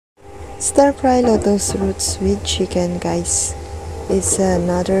Stir fry lotus roots with chicken, guys. It's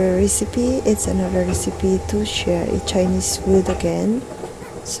another recipe to share a Chinese food again.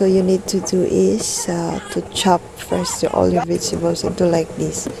 So you need to do is to chop first all your vegetables into like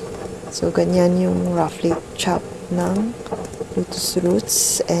this. So ganyan yung roughly chop ng lotus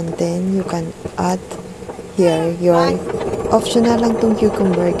roots, and then you can add here your optional lang tong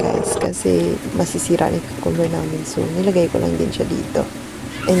cucumber, guys, kasi masisira yung cucumber namin. So nilagay ko lang din siya dito.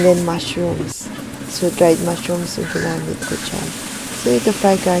 And then mushrooms. So dried mushrooms yung ginamit ko dyan. So ito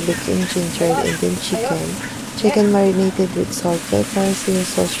fry garlic and ginger, and then chicken. Chicken marinated with salt, pepper, soy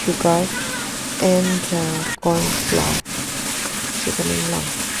sauce, sugar, and corn flour. So ganun lang.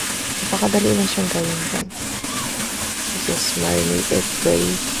 Napakadali lang siyang gawin, guys. Just marinate it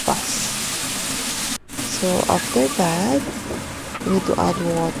very fast. So after that, you need to add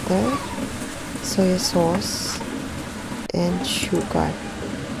water, soy sauce, and sugar.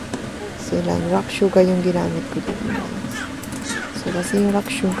 So lang, rock sugar yung ginamit ko dito, guys. So kasi yung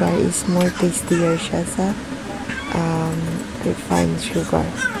rock sugar is more tastier siya sa refined sugar.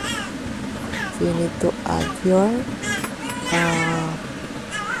 So you need to add your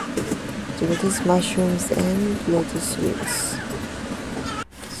lotus mushrooms and lotus roots.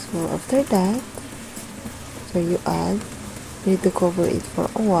 So after that, so you need to cover it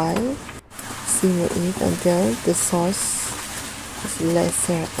for a while, simmer it until the sauce is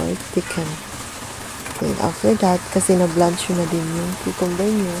lesser or thicken. Then after that, kasi na-blanch na din yung cucumber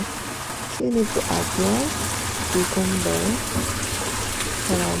nyo, so you need to add your cucumber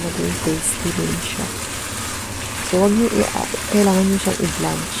para maging tasty din siya. So huwag nyo kailangan nyo siyang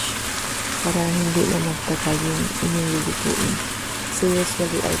i-blanch para hindi na magtagal yung inyong lulutuin. So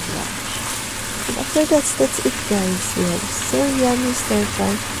usually I blanch. And after that, that's it, guys. We have so yummy stir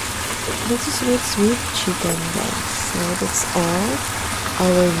fry lotus roots with chicken, guys. So that's all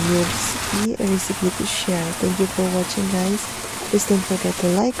our new recipe to share. Thank you for watching, guys. Please don't forget to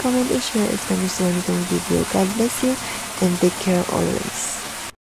like, comment, and share if you understand the video. God bless you and take care always.